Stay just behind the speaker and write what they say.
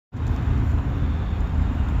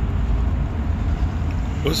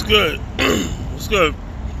What's good? What's good?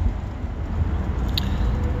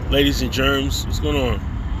 Ladies and germs, what's going on?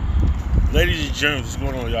 Ladies and germs, what's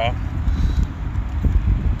going on, y'all?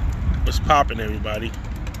 What's popping, everybody?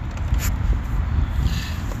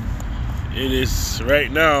 It is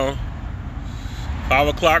right now 5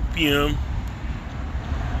 o'clock p.m.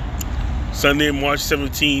 Sunday, March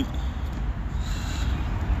 17th.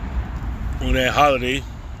 On that holiday,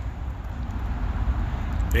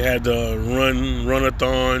 they had the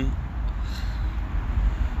run-a-thon,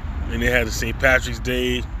 and they had the St. Patrick's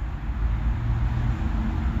Day.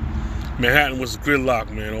 Manhattan was gridlock,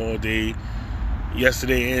 man, all day,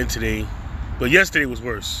 yesterday and today. But yesterday was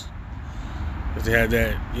worse. Because they had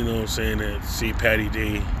that, you know what I'm saying, that St. Patty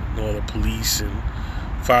Day, and all the police and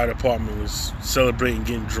fire department was celebrating,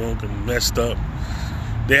 getting drunk and messed up.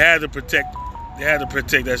 They had to protect,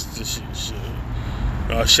 that's the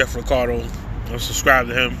shit. Chef Ricardo, I'm subscribed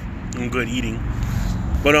to him on Good Eating.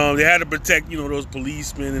 But they had to protect, you know, those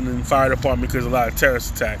policemen and the fire department because of a lot of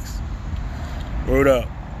terrorist attacks. Word up.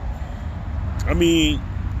 I mean,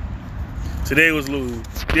 today was a little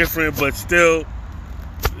different, but still,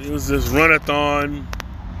 it was this March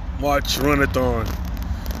run-a-thon.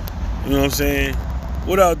 You know what I'm saying?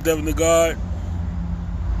 What up, Devin the God?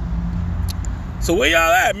 So where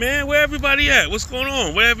y'all at, man? Where everybody at? What's going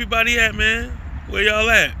on? Where everybody at, man? Where y'all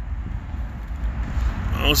at?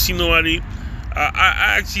 I don't see nobody.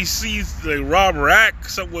 I actually see like Rob Rack,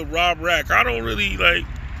 something with Rob Rack. I don't really like.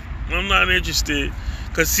 I'm not interested,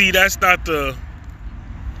 cause see, that's not the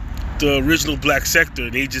original Black Sector.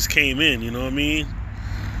 They just came in. You know what I mean?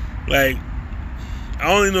 Like,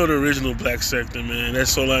 I only know the original Black Sector, man.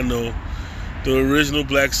 That's all I know. The original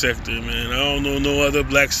Black Sector, man. I don't know no other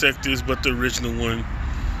Black Sectors but the original one.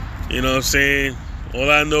 You know what I'm saying?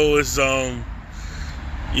 All I know is,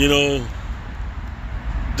 you know,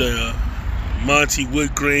 the Monty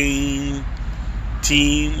Woodgrain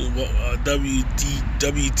team,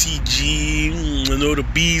 WTG. I know the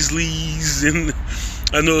Beasleys, and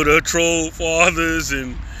I know the Troll Fathers,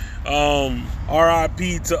 and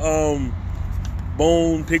R.I.P. to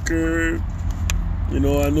Bone Picker. You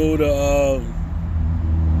know, I know the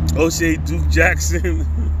O'Shea Duke Jackson.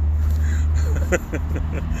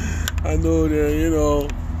 I know the, you know,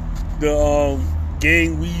 the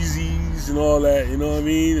Gang Weezies and all that, you know what I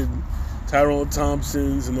mean? And Tyrone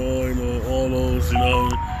Thompsons and all, you know, all those, you know,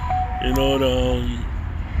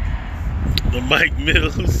 the Mike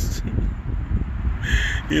Mills.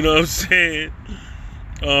 You know what I'm saying?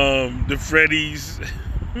 The Freddies,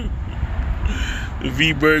 the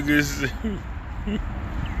V-Burgers,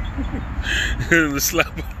 the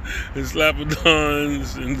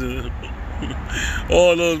Slappadons, and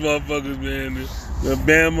all those motherfuckers, man. The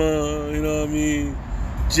Bama, you know what I mean?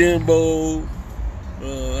 Jimbo,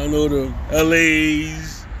 I know the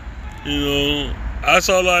LAs, you know. That's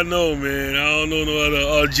all I know, man. I don't know no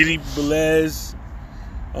other. Jenny Belez,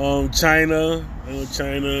 China. I know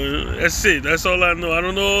China. That's it. That's all I know. I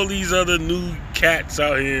don't know all these other new cats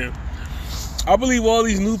out here. I believe all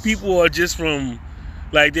these new people are just from,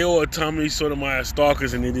 like, they all Tommy Sotomayor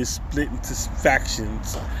stalkers, and they just split into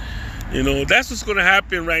factions. You know, that's what's gonna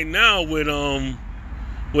happen right now with LA.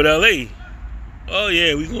 Oh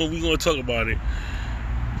yeah, we gonna talk about it.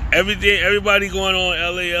 Everybody going on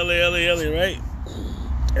LA, right?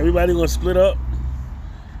 Everybody gonna split up,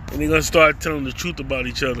 and they're gonna start telling the truth about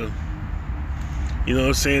each other. You know what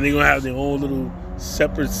I'm saying? They're gonna have their own little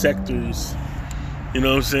separate sectors. You know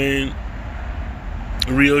what I'm saying?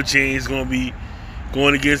 Rio James gonna be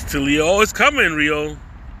going against Talia. Oh, it's coming, Rio.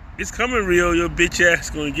 It's coming, Rio. Your bitch ass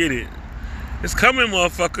gonna get it. It's coming,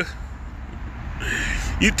 motherfucker.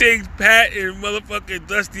 You think Pat and motherfucking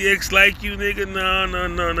Dusty X like you, nigga? No.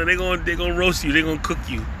 They gonna roast you. They gonna cook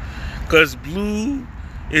you. Cause Blue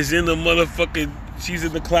is in the motherfucking. She's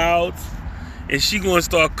in the clouds, and she gonna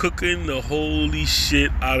start cooking the holy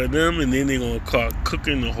shit out of them, and then they gonna start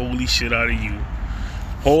cooking the holy shit out of you,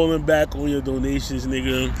 holding back on your donations,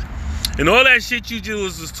 nigga. And all that shit you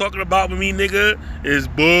just was talking about with me, nigga, is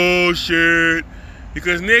bullshit.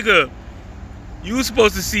 Because, nigga, you was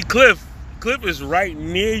supposed to see Cliff. Cliff is right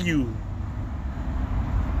near you.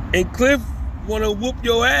 And Cliff want to whoop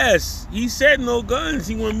your ass. He said no guns.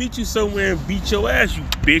 He want to meet you somewhere and beat your ass, you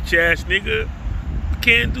bitch ass nigga.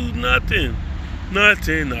 Can't do nothing.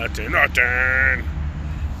 Nothing.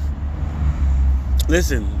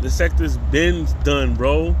 Listen, the sector's been done,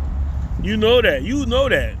 bro. You know that. You know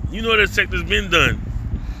the sector's been done.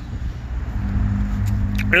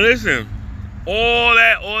 And listen, all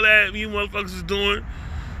that you motherfuckers is doing,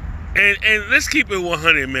 and let's keep it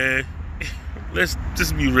 100, man. Let's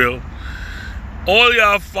just be real. All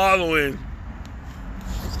y'all following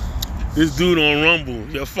This dude on Rumble.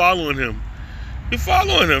 You're following him. You're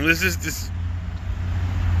following him. This.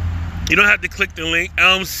 You don't have to click the link.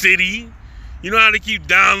 Elm City. You know how to keep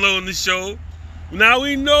downloading the show. Now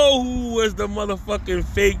we know who was the motherfucking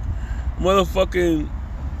fake motherfucking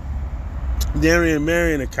Darian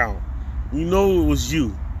Marion account. We know it was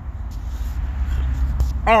you.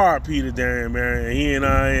 R.I.P. to Darian Marion. He and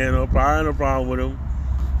I ain't no problem with him. You know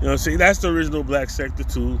what I'm saying? That's the original Black Sector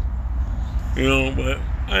too. You know, but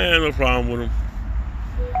I ain't no problem with him.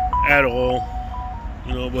 At all.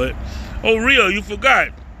 You know, but oh Rio, you forgot.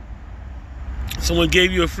 Someone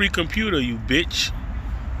gave you a free computer, you bitch.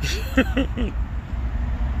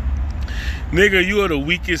 Nigga, you are the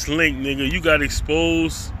weakest link, nigga. You got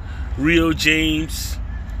exposed. Rio James.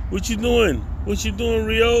 What you doing? What you doing,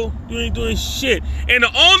 Rio? You ain't doing shit. And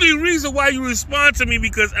the only reason why you respond to me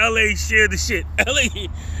because LA shared the shit.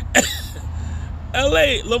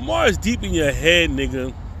 LA, Lamar is deep in your head,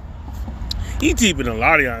 nigga. He deep in a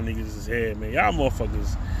lot of y'all niggas' head, man. Y'all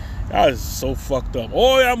motherfuckers, y'all is so fucked up.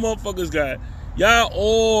 All y'all motherfuckers y'all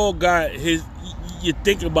all got his, you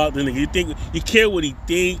think about the nigga. You care what he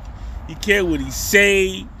think. You care what he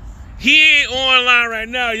say. He ain't online right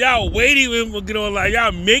now. Y'all waiting for him to get online.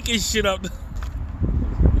 Y'all making shit up.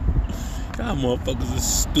 Y'all motherfuckers are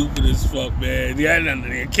stupid as fuck, man.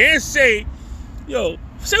 I can't say, yo,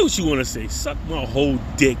 say what you want to say. Suck my whole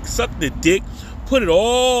dick. Suck the dick. Put it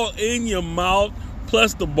all in your mouth,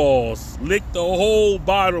 plus the balls. Lick the whole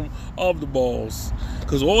bottom of the balls.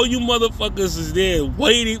 Because all you motherfuckers is there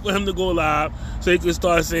waiting for him to go live so he can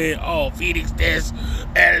start saying, oh, Phoenix this,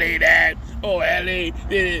 LA that, oh, LA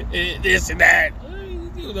this and that.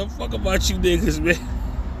 Give a fuck about you niggas, man.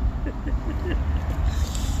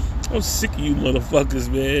 I'm sick of you motherfuckers,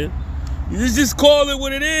 man. You just call it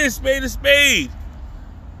what it is, spade to spade.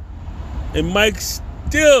 And Mike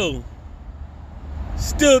still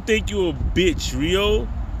think you a bitch, Rio.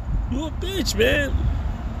 You a bitch, man.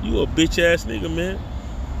 You a bitch ass nigga, man.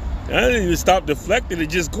 I didn't even stop deflecting and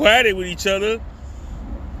just go at it with each other.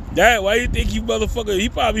 That why you think you motherfucker? He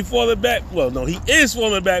probably falling back. Well, no, he is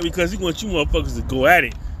falling back because he wants you motherfuckers to go at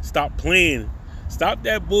it. Stop playing. Stop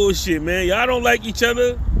that bullshit, man. Y'all don't like each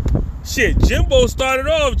other. Shit, Jimmy started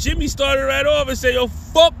right off and said, yo,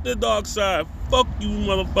 fuck the dark side. Fuck you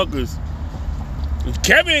motherfuckers.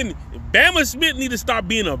 Kevin, Bama Smith need to stop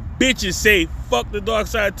being a bitch and say, fuck the dark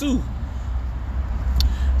side too.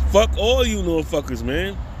 Fuck all you motherfuckers,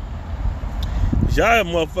 man. Y'all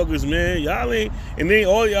motherfuckers, man. Y'all ain't, and then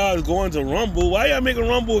all y'all is going to Rumble. Why y'all making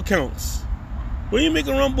Rumble accounts? What are you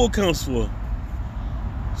making Rumble accounts for?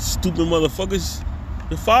 Stupid motherfuckers.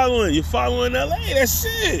 You're following LA. That's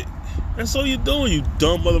it. That's all you're doing, you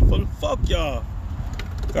dumb motherfucker. Fuck y'all.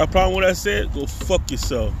 Got a problem with what I said? Go fuck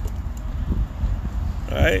yourself.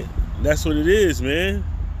 Alright? That's what it is, man.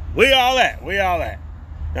 Where y'all at?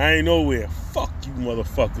 I ain't nowhere. Fuck you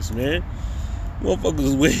motherfuckers, man.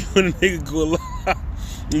 Motherfuckers waiting for the nigga go live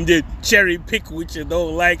and then cherry pick what you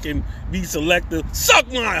don't like and be selective.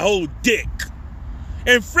 Suck my whole dick.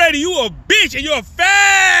 And Freddie, you a bitch and you're a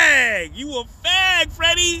fag. You a fag,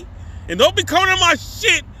 Freddie. And don't be coming on my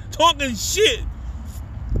shit, talking shit.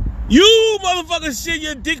 You motherfuckers send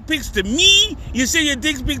your dick pics to me. You send your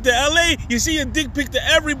dick pic to LA. You send your dick pic to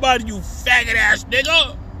everybody, you faggot ass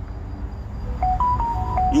nigga.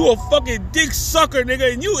 You a fucking dick sucker,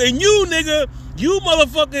 nigga. And you nigga, you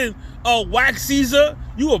motherfucking Wax Caesar.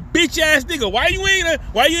 You a bitch ass nigga. Why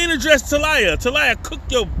you ain't addressed Talia? Talia cook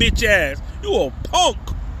your bitch ass. You a punk.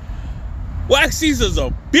 Wax Caesar's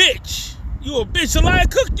a bitch. You a bitch. Talia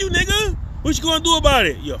cooked you, nigga. What you gonna do about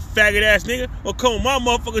it? You a faggot ass nigga. Or come on my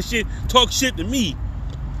motherfucking shit, talk shit to me.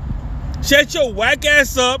 Shut your whack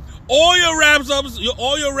ass up. All your rap ups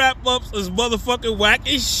is motherfucking whack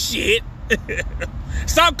as shit.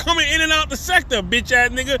 Stop coming in and out the sector, bitch ass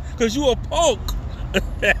nigga, cause you a punk.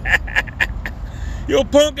 You a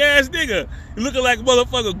punk ass nigga. You looking like a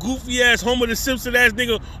motherfucker goofy ass Homer the Simpson ass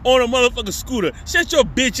nigga on a motherfucking scooter. Shut your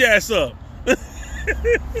bitch ass up.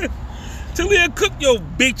 Talia cook your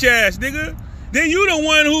bitch ass nigga. Then you the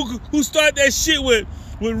one who started that shit with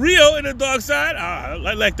Rio in the dark side. I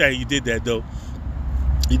like that you did that though.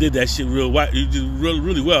 You did that shit real white. You did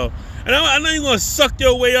really well. And I know you're gonna suck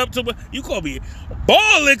your way up to, you call me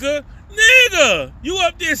ball liquor, nigga. You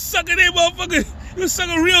up there sucking that motherfucker. You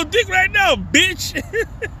sucking real dick right now, bitch.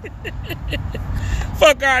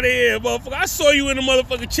 Fuck out of here, motherfucker. I saw you in the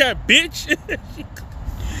motherfucking chat, bitch.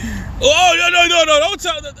 Oh, no, don't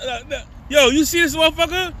tell. Yo, you see this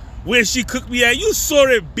motherfucker? Where she cooked me at? You saw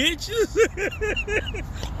it, bitch.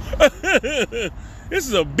 This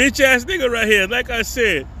is a bitch ass nigga right here. Like I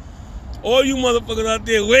said, all you motherfuckers out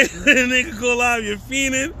there waiting for the nigga go live, you're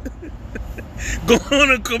fiending. Go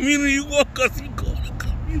on a community walk cause he go on a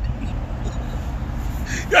community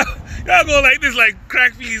walk. Y'all go like this, like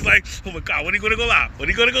crack fees, like, oh my God, when he gonna go live? When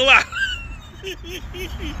he gonna go live?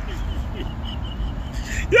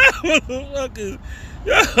 Y'all motherfuckers,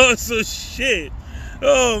 y'all so shit.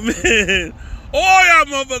 Oh man, all y'all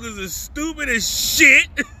motherfuckers are stupid as shit.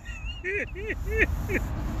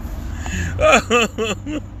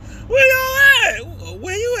 Where y'all at?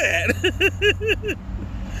 Where you at?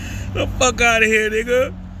 The fuck out of here,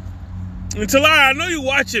 nigga. And Talaya, I know you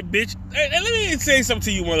watch it, bitch. Hey, let me say something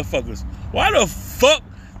to you motherfuckers. Why the fuck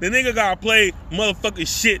the nigga gotta play motherfucking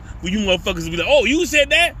shit when you motherfuckers be like, oh, you said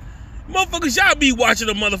that? Motherfuckers, y'all be watching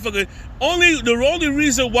the motherfucker. The only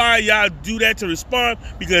reason why y'all do that to respond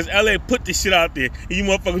because LA put this shit out there. And you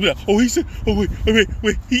motherfuckers be like, oh, he said, oh,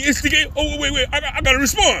 wait, he instigated. Oh, wait, I gotta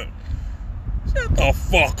respond. Shut the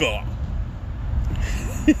fuck up.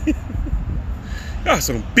 Y'all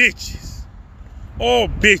some bitches. All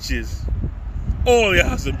bitches. All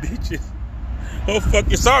y'all some bitches. Oh, fuck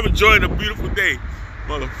you. So I'm enjoying a beautiful day,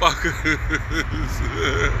 motherfuckers.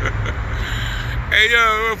 Hey,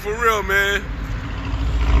 yo, for real, man.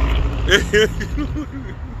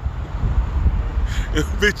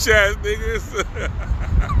 Bitch ass niggas.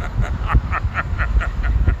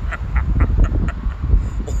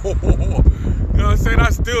 You know what I'm saying? I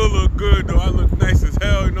still look good, though. I look nice as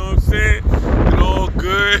hell, you know what I'm saying? You know, all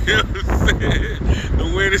good, you know what I'm saying? The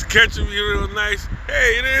wind is catching me real nice.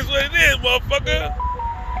 Hey, it is what it is, motherfucker.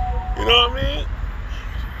 You know what I mean?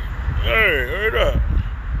 Hey, hurry up.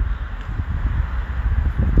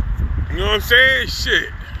 You know what I'm saying? Shit.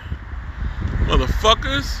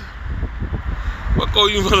 Motherfuckers. Fuck all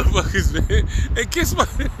you motherfuckers, man. Hey, kiss my...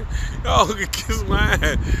 Y'all can kiss my ass.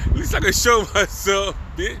 At least I can show myself,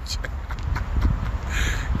 bitch.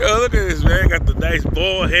 Yo, look at this, man. Got the nice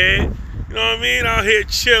bald head. You know what I mean? Out here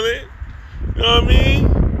chilling. You know what I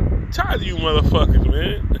mean? Tired of you motherfuckers,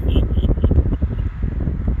 man.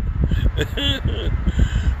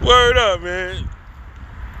 Word up, man.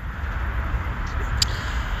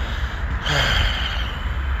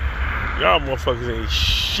 Y'all motherfuckers ain't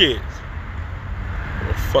shit.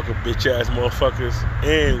 Motherfucker, bitch ass motherfuckers.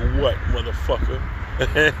 And what, motherfucker?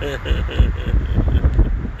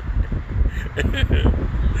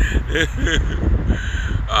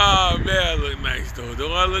 Oh man, I look nice though.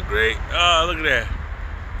 Don't I look great? Oh, look at that.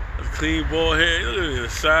 A clean bald head. Look at the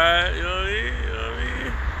side. You know what I mean? You know what I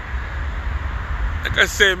mean? Like I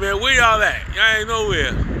said, man, where y'all at? Y'all ain't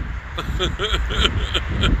nowhere.